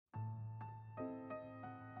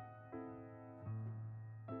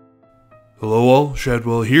Hello all,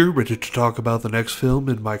 Shadwell here, ready to talk about the next film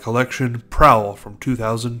in my collection, Prowl from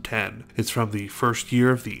 2010. It's from the first year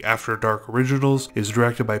of the After Dark Originals, is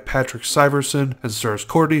directed by Patrick Syverson, and stars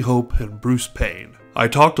Courtney Hope and Bruce Payne. I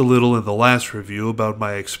talked a little in the last review about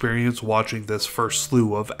my experience watching this first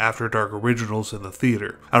slew of After Dark Originals in the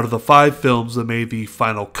theater. Out of the 5 films that made the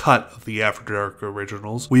final cut of the After Dark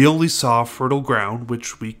Originals, we only saw Fertile Ground,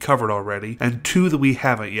 which we covered already, and 2 that we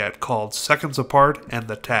haven't yet, called Seconds Apart and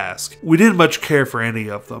The Task. We didn't much care for any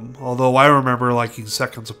of them, although I remember liking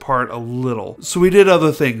Seconds Apart a little, so we did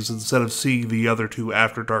other things instead of seeing the other 2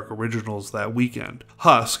 After Dark Originals that weekend,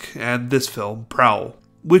 Husk and this film, Prowl.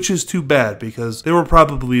 Which is too bad because they were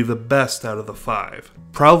probably the best out of the 5.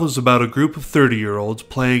 Prowl is about a group of 30-year-olds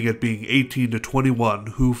playing at being 18 to 21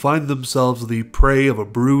 who find themselves the prey of a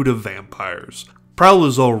brood of vampires. Prowl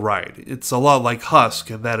is alright. It's a lot like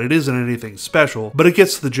Husk in that it isn't anything special, but it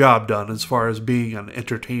gets the job done as far as being an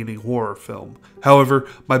entertaining horror film. However,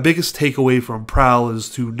 my biggest takeaway from Prowl is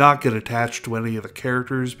to not get attached to any of the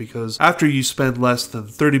characters because after you spend less than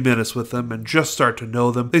 30 minutes with them and just start to know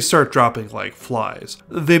them, they start dropping like flies.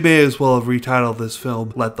 They may as well have retitled this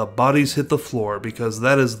film Let the Bodies Hit the Floor because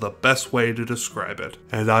that is the best way to describe it.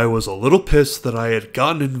 And I was a little pissed that I had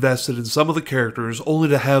gotten invested in some of the characters only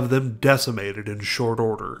to have them decimated in short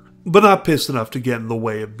order. But not pissed enough to get in the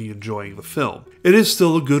way of me enjoying the film. It is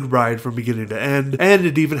still a good ride from beginning to end, and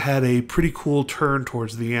it even had a pretty cool turn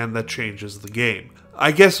towards the end that changes the game.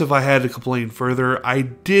 I guess if I had to complain further, I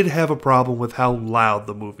did have a problem with how loud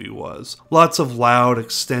the movie was. Lots of loud,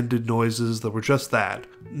 extended noises that were just that,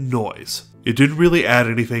 noise. It didn't really add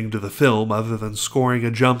anything to the film other than scoring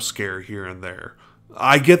a jump scare here and there.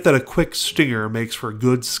 I get that a quick stinger makes for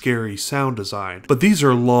good scary sound design, but these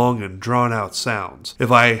are long and drawn out sounds. If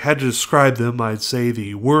I had to describe them, I'd say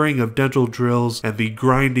the whirring of dental drills and the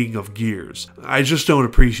grinding of gears. I just don't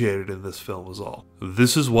appreciate it in this film is all.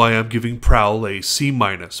 This is why I'm giving Prowl a C-,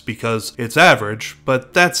 because it's average,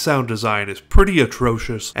 but that sound design is pretty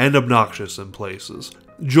atrocious and obnoxious in places.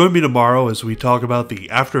 Join me tomorrow as we talk about the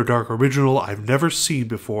After Dark original I've never seen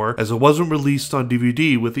before, as it wasn't released on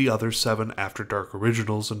DVD with the other 7 After Dark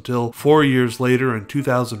originals until 4 years later in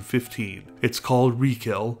 2015. It's called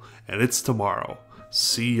Rekill, and it's tomorrow.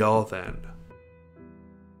 See y'all then.